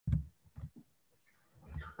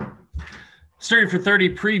Starting for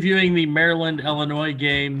 30, previewing the Maryland-Illinois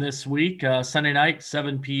game this week, Sunday night,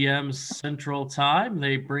 7 p.m. Central Time.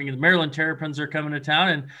 They bring the Maryland Terrapins are coming to town,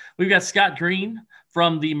 and we've got Scott Green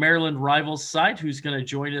from the Maryland Rivals site who's going to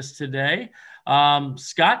join us today.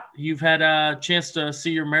 Scott, you've had a chance to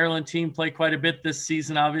see your Maryland team play quite a bit this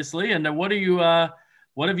season, obviously, and what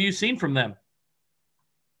have you seen from them?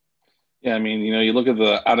 Yeah, I mean, you look at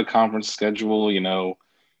the out of conference schedule,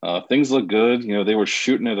 things look good. They were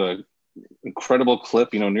shooting at a incredible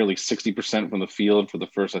clip, nearly 60% from the field for the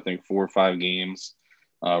first, I think, 4 or 5 games.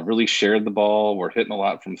 Really shared the ball. We're hitting a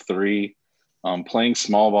lot from three, playing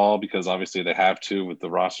small ball because obviously they have to with the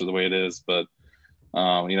roster the way it is. But,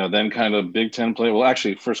 then kind of Big Ten play. Well,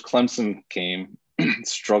 actually, first Clemson came,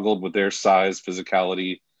 struggled with their size,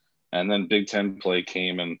 physicality, and then Big Ten play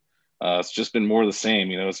came and it's just been more of the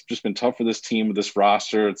same. It's just been tough for this team with this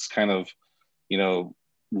roster. It's kind of,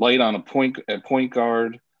 light on at point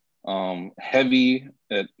guard, heavy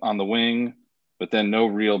on the wing, but then no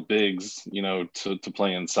real bigs, to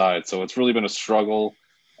play inside. So it's really been a struggle.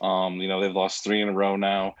 They've lost 3 in a row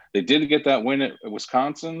now. They did get that win at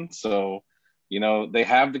Wisconsin. So, they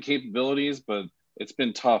have the capabilities, but it's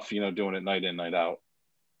been tough, doing it night in, night out.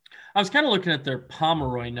 I was kind of looking at their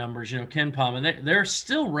Pomeroy numbers, KenPom, and they're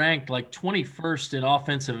still ranked like 21st in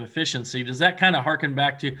offensive efficiency. Does that kind of harken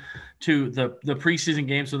back to the preseason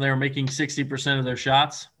games when they were making 60% of their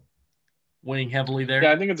shots, winning heavily there?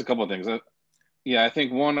 Yeah, I think it's a couple of things. Yeah, I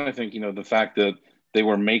think the fact that they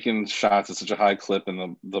were making shots at such a high clip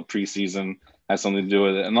in the preseason has something to do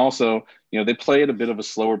with it. And also, they play at a bit of a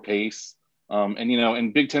slower pace.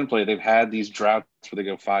 In Big Ten play, they've had these droughts where they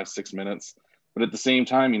go 5-6 minutes. But at the same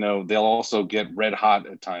time, they'll also get red hot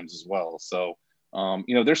at times as well. So,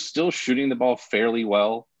 they're still shooting the ball fairly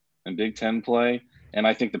well in Big Ten play. And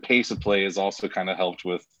I think the pace of play has also kind of helped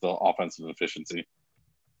with the offensive efficiency.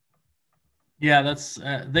 Yeah, that's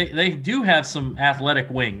they do have some athletic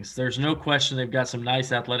wings. There's no question they've got some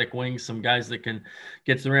nice athletic wings, some guys that can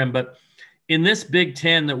get to the rim. But in this Big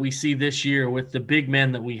Ten that we see this year with the big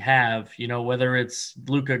men that we have, whether it's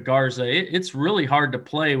Luka Garza, it's really hard to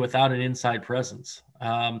play without an inside presence.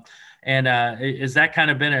 Is that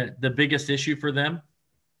kind of been the biggest issue for them?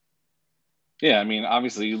 Yeah, I mean,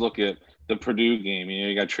 obviously you look at the Purdue game,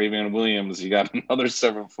 you got Travion Williams, you got another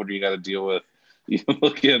 7-footer you got to deal with. You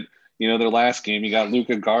look at, their last game, you got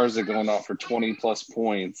Luka Garza going off for 20 plus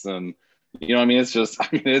points. And,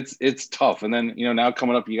 it's tough. And then, now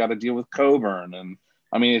coming up, you got to deal with Coburn. And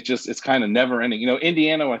it's kind of never ending.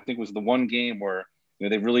 Indiana, I think, was the one game where,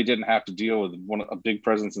 they really didn't have to deal with a big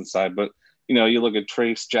presence inside. But, you look at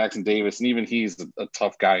Trace Jackson Davis, and even he's a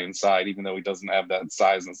tough guy inside, even though he doesn't have that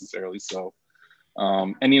size necessarily. So,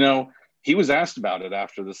 he was asked about it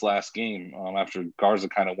after this last game, after Garza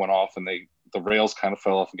kind of went off and the rails kind of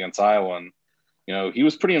fell off against Iowa. And, he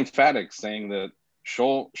was pretty emphatic saying that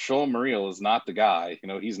Shoal Muriel is not the guy.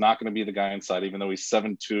 He's not going to be the guy inside, even though he's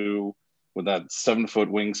 7'2" with that 7-foot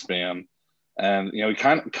wingspan. And, he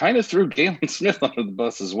kind of threw Galen Smith under the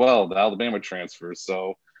bus as well, the Alabama transfer.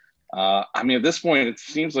 So, at this point, it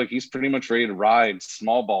seems like he's pretty much ready to ride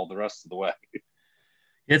small ball the rest of the way.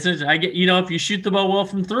 If you shoot the ball well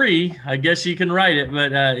from three, I guess you can write it,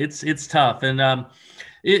 but it's tough. And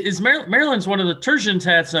Maryland's one of the Turgeon's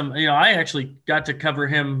had some. I actually got to cover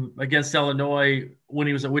him against Illinois when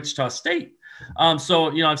he was at Wichita State. I've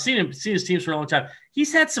seen his teams for a long time.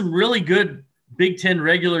 He's had some really good Big Ten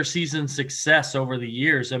regular season success over the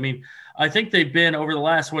years. I mean, I think they've been over the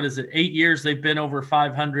last 8 years. They've been over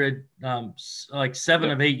 500, like 7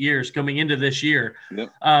 Yep. of 8 years coming into this year.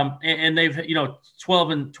 Yep. And they've 12-6,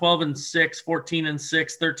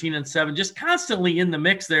 14-6, 13-7, just constantly in the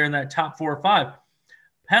mix there in that top 4 or 5.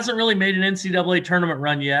 Hasn't really made an NCAA tournament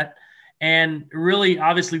run yet, and really,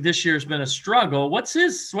 obviously, this year has been a struggle. What's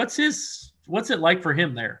it like for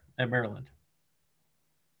him there at Maryland?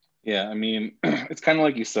 Yeah, I mean, it's kind of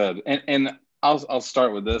like you said, and I'll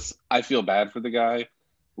start with this. I feel bad for the guy.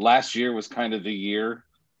 Last year was kind of the year.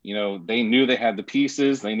 They knew they had the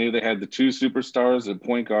pieces. They knew they had the 2 superstars at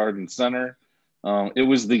point guard and center. It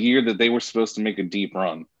was the year that they were supposed to make a deep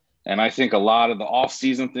run. And I think a lot of the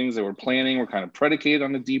offseason things they were planning were kind of predicated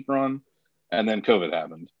on a deep run. And then COVID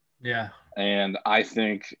happened. Yeah. And I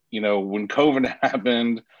think, when COVID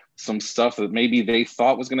happened, some stuff that maybe they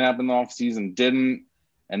thought was going to happen in the offseason didn't.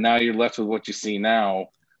 And now you're left with what you see now.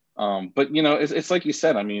 But, it's like you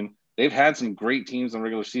said, I mean, they've had some great teams in the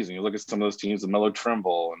regular season. You look at some of those teams, the Melo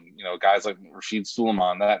Trimble and, guys like Rasheed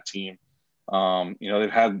Suleiman, that team.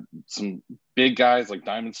 They've had some big guys like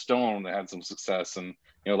Diamond Stone that had some success. And,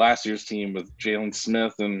 last year's team with Jalen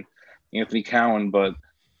Smith and Anthony Cowan. But,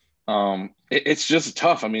 It's just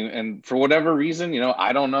tough. I mean, and for whatever reason,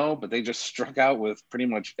 I don't know, but they just struck out with pretty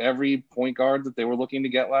much every point guard that they were looking to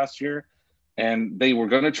get last year. And they were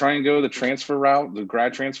going to try and go the transfer route, the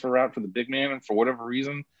grad transfer route for the big man. And for whatever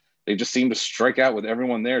reason, they just seem to strike out with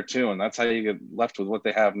everyone there too. And that's how you get left with what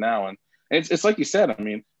they have now. And it's like you said, I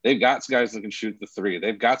mean, they've got guys that can shoot the three.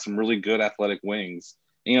 They've got some really good athletic wings.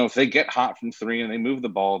 If they get hot from three and they move the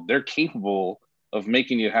ball, they're capable of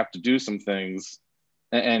making you have to do some things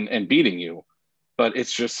and beating you. But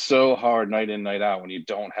it's just so hard night in, night out when you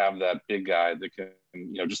don't have that big guy that can,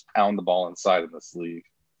 just pound the ball inside in this league.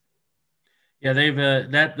 Yeah, they've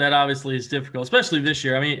that obviously is difficult, especially this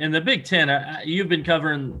year. I mean, in the Big Ten, you've been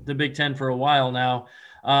covering the Big Ten for a while now.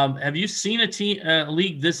 Have you seen a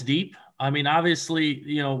league this deep? I mean, obviously,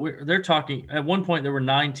 they're talking at one point there were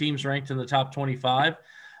 9 teams ranked in the top 25.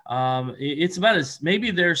 It's about as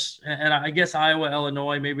maybe there's, and I guess Iowa,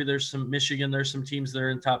 Illinois, maybe there's some Michigan, there's some teams that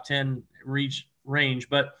are in top 10 range,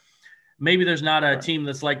 but maybe there's not a team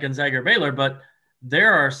that's like Gonzaga or Baylor, but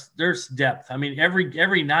there's depth. I mean,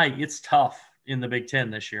 every night it's tough in the Big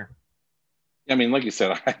Ten this year. I mean, like you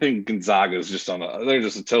said, I think Gonzaga is just they're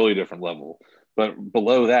just a totally different level. But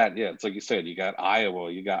below that, yeah, it's like you said, you got Iowa,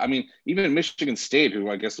 even Michigan State, who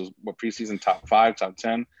I guess was preseason top 5, top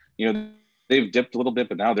 10, they've dipped a little bit,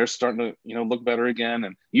 but now they're starting to, look better again.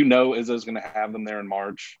 And, Izzo's going to have them there in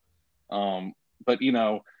March. But,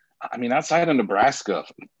 I mean, outside of Nebraska,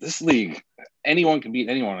 this league, anyone can beat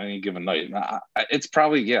anyone on any given night. It's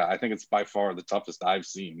probably, I think it's by far the toughest I've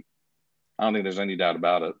seen. I don't think there's any doubt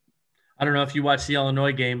about it. I don't know if you watched the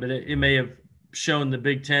Illinois game, but it may have shown the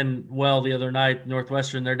Big Ten well the other night.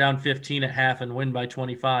 Northwestern, they're down 15 at half and win by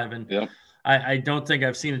 25. And yep. I don't think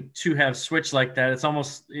I've seen a two-half switch like that. It's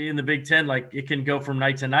almost in the Big Ten, like it can go from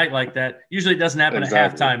night to night like that. Usually it doesn't happen at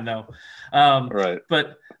halftime, though. Right.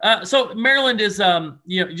 But so Maryland is,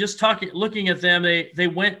 just looking at them, they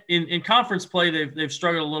went in conference play. They've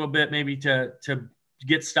struggled a little bit maybe to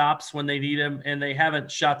get stops when they need them, and they haven't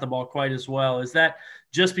shot the ball quite as well. Is that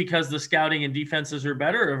just because the scouting and defenses are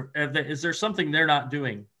better, or is there something they're not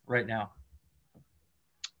doing right now?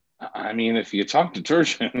 I mean, if you talk to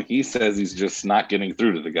Turgeon, he says he's just not getting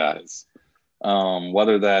through to the guys.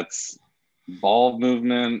 Whether that's ball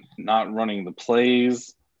movement, not running the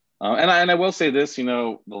plays. And I will say this,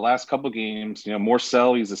 the last couple of games,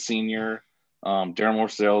 Morsell, he's a senior. Darren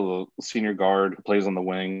Morsell, the senior guard who plays on the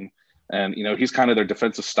wing. And, he's kind of their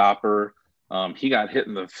defensive stopper. He got hit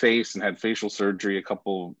in the face and had facial surgery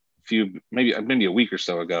maybe a week or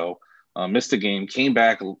so ago. Missed a game, came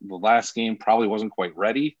back the last game, probably wasn't quite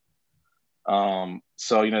ready.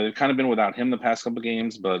 So, they've kind of been without him the past couple of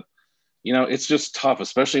games, but, it's just tough,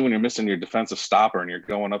 especially when you're missing your defensive stopper and you're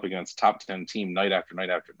going up against top 10 team night after night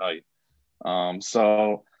after night.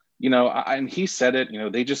 So, and he said it,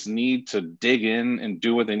 they just need to dig in and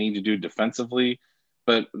do what they need to do defensively.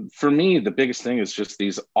 But for me, the biggest thing is just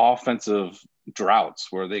these offensive droughts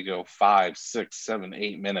where they go 5, 6, 7,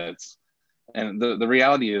 8 minutes. And the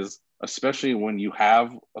reality is, especially when you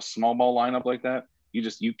have a small ball lineup like that,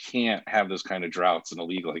 you can't have those kind of droughts in a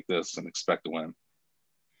league like this and expect to win.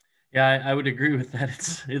 Yeah, I would agree with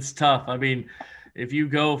that. It's tough. I mean, if you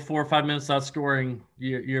go 4 or 5 minutes without scoring,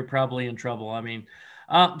 you're probably in trouble. I mean,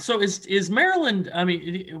 so is Maryland, I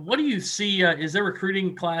mean, what do you see? Is their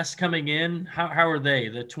recruiting class coming in? How are they,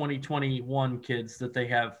 the 2021 kids that they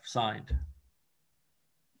have signed?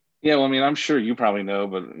 Yeah, well, I mean, I'm sure you probably know,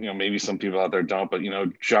 but, maybe some people out there don't. But,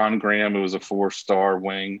 John Graham, who was a 4-star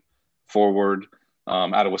wing forward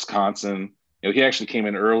out of Wisconsin, he actually came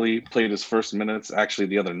in early, played his first minutes actually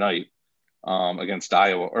the other night against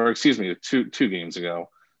Iowa, or excuse me, two games ago.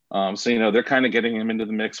 So, they're kind of getting him into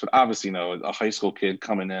the mix, but obviously, a high school kid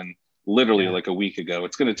coming in literally like a week ago,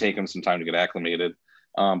 it's going to take him some time to get acclimated.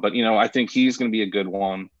 But, I think he's going to be a good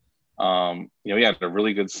one. He had a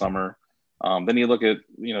really good summer. Then you look at,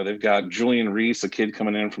 they've got Julian Reese, a kid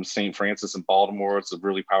coming in from St. Francis in Baltimore. It's a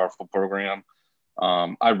really powerful program.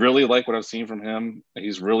 I really like what I've seen from him.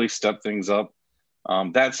 He's really stepped things up.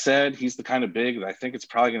 That said, he's the kind of big that I think it's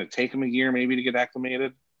probably going to take him a year maybe to get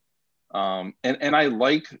acclimated. And I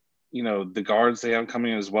like, the guards they have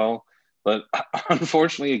coming in as well. But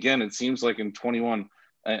unfortunately, again, it seems like in 21,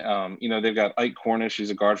 they've got Ike Cornish. He's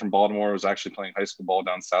a guard from Baltimore who was actually playing high school ball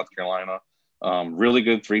down in South Carolina. Really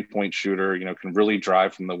good 3-point shooter, can really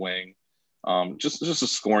drive from the wing. Just a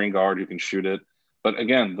scoring guard who can shoot it. But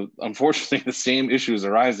again, unfortunately, the same issue is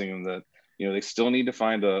arising in that, they still need to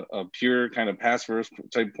find a pure kind of pass first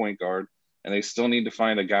type point guard. And they still need to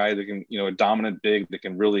find a guy that can, a dominant big that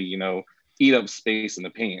can really, eat up space in the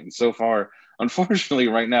paint. And so far, unfortunately,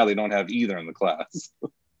 right now, they don't have either in the class.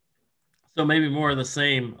 So maybe more of the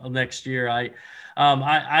same next year. I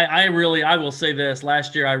will say this: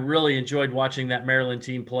 last year, I really enjoyed watching that Maryland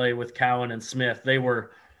team play with Cowan and Smith. They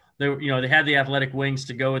had the athletic wings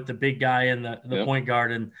to go with the big guy and the Yep. point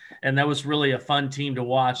guard, and that was really a fun team to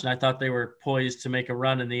watch. And I thought they were poised to make a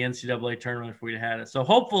run in the NCAA tournament if we'd had it. So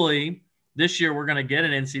hopefully this year we're going to get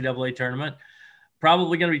an NCAA tournament.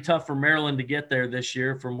 Probably going to be tough for Maryland to get there this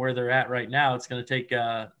year from where they're at right now. It's going to take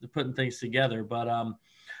putting things together, but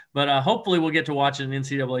hopefully we'll get to watch an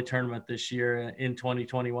NCAA tournament this year in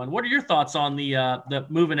 2021. What are your thoughts on the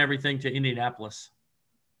moving everything to Indianapolis?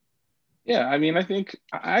 Yeah, I mean, I think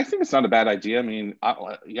it's not a bad idea. I mean,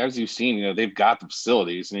 as you've seen, they've got the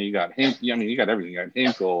facilities. You got him. I mean, you got everything. You got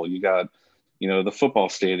Hinkle. You got, the football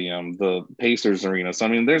stadium, the Pacers arena. So I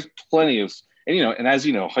mean, there's plenty of, and as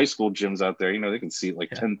you know, high school gyms out there, they can seat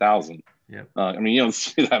like 10,000. Yeah. I mean, you don't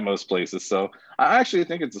see that most places. So I actually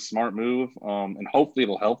think it's a smart move, and hopefully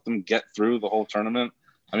it'll help them get through the whole tournament.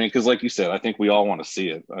 I mean, because like you said, I think we all want to see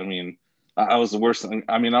it. I mean, I was the worst thing.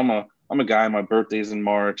 I mean, I'm a guy. My birthday's in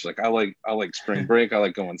March. Like I like spring break. I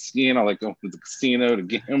like going skiing. I like going to the casino to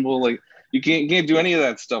gamble. Like you can't do any of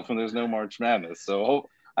that stuff when there's no March Madness. So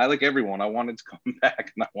I like everyone. I wanted to come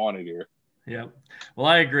back and I want it here. Yeah. Well,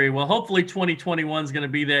 I agree. Well, hopefully 2021 is going to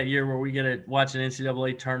be that year where we get to watch an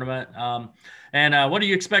NCAA tournament. And what do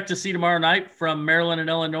you expect to see tomorrow night from Maryland and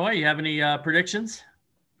Illinois? You have any predictions?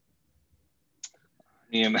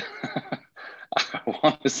 I mean, I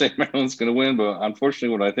want to say Maryland's going to win, but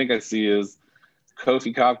unfortunately, what I think I see is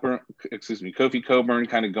Kofi Coburn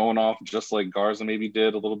kind of going off just like Garza maybe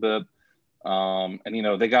did a little bit. And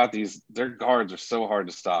they got their guards are so hard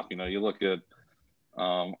to stop. You look at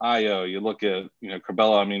Io, you look at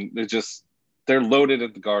Corbella. I mean, they're loaded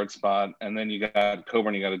at the guard spot, and then you got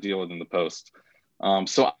Coburn you got to deal with in the post.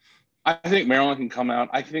 So I think Maryland can come out.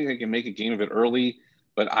 I think they can make a game of it early,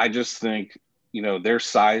 but I just think their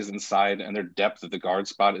size inside and their depth at the guard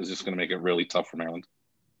spot is just going to make it really tough for Maryland.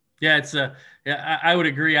 Yeah, I would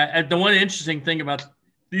agree. The one interesting thing about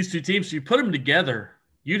these two teams, you put them together,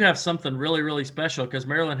 you'd have something really, really special because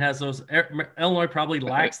Maryland has those. Illinois probably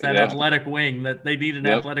lacks that athletic wing that they need an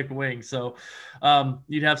athletic wing. So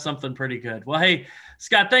you'd have something pretty good. Well, hey,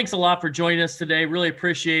 Scott, thanks a lot for joining us today. Really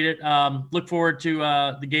appreciate it. Look forward to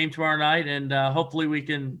the game tomorrow night, and hopefully we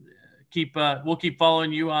can we'll keep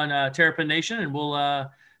following you on Terrapin Nation, and we'll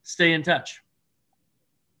stay in touch.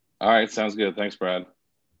 All right. Sounds good. Thanks, Brad.